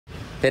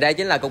Thì đây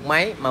chính là cục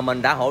máy mà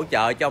mình đã hỗ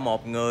trợ cho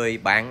một người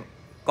bạn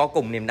có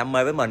cùng niềm đam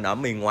mê với mình ở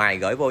miền ngoài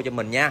gửi vô cho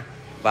mình nha.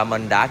 Và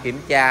mình đã kiểm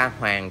tra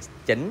hoàn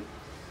chỉnh,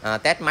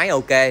 test máy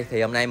ok.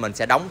 Thì hôm nay mình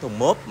sẽ đóng thùng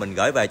mướp mình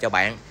gửi về cho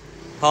bạn.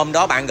 Hôm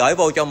đó bạn gửi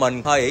vô cho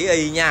mình hơi ỷ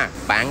y nha.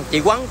 Bạn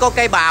chỉ quấn có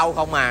cái bao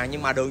không à,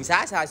 nhưng mà đường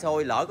xá xa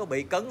xôi, lỡ có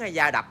bị cấn hay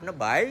da đập nó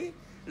bể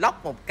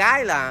lóc một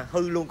cái là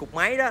hư luôn cục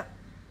máy đó.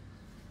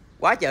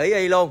 Quá trời ỷ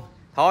y luôn.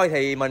 Thôi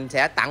thì mình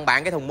sẽ tặng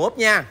bạn cái thùng mướp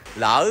nha.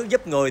 Lỡ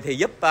giúp người thì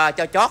giúp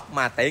cho chót,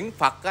 mà tiễn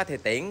Phật thì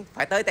tiễn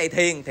phải tới Tây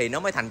Thiên thì nó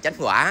mới thành chánh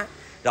quả.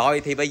 Rồi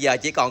thì bây giờ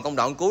chỉ còn công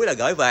đoạn cuối là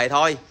gửi về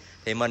thôi.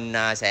 Thì mình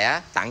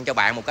sẽ tặng cho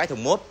bạn một cái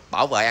thùng mướp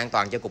bảo vệ an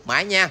toàn cho cục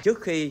máy nha.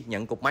 Trước khi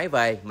nhận cục máy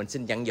về, mình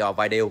xin dặn dò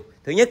vài điều.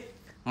 Thứ nhất,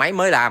 máy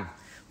mới làm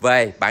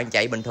về bạn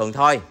chạy bình thường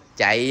thôi,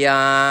 chạy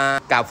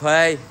cà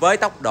phê với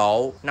tốc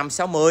độ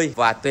 5-60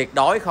 và tuyệt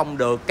đối không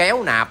được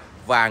kéo nạp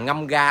và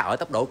ngâm ga ở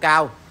tốc độ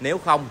cao, nếu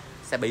không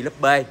sẽ bị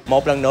lúp bê.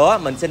 Một lần nữa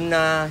mình xin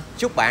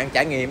chúc bạn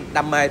trải nghiệm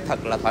đam mê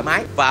thật là thoải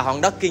mái. Và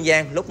Hòn Đất Kiên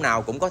Giang lúc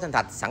nào cũng có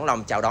Thanhthach sẵn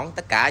lòng chào đón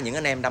tất cả những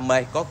anh em đam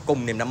mê có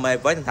cùng niềm đam mê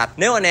với Thanhthach.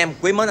 Nếu anh em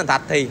quý mến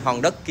Thanhthach thì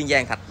Hòn Đất Kiên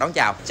Giang Thạch đón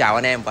chào. Chào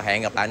anh em và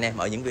hẹn gặp lại anh em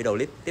ở những video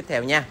clip tiếp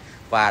theo nha.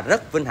 Và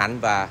rất vinh hạnh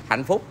và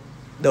hạnh phúc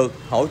được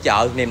hỗ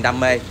trợ niềm đam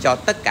mê cho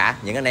tất cả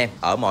những anh em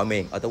ở mọi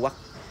miền ở Tổ quốc.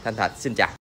 Thanhthach xin chào.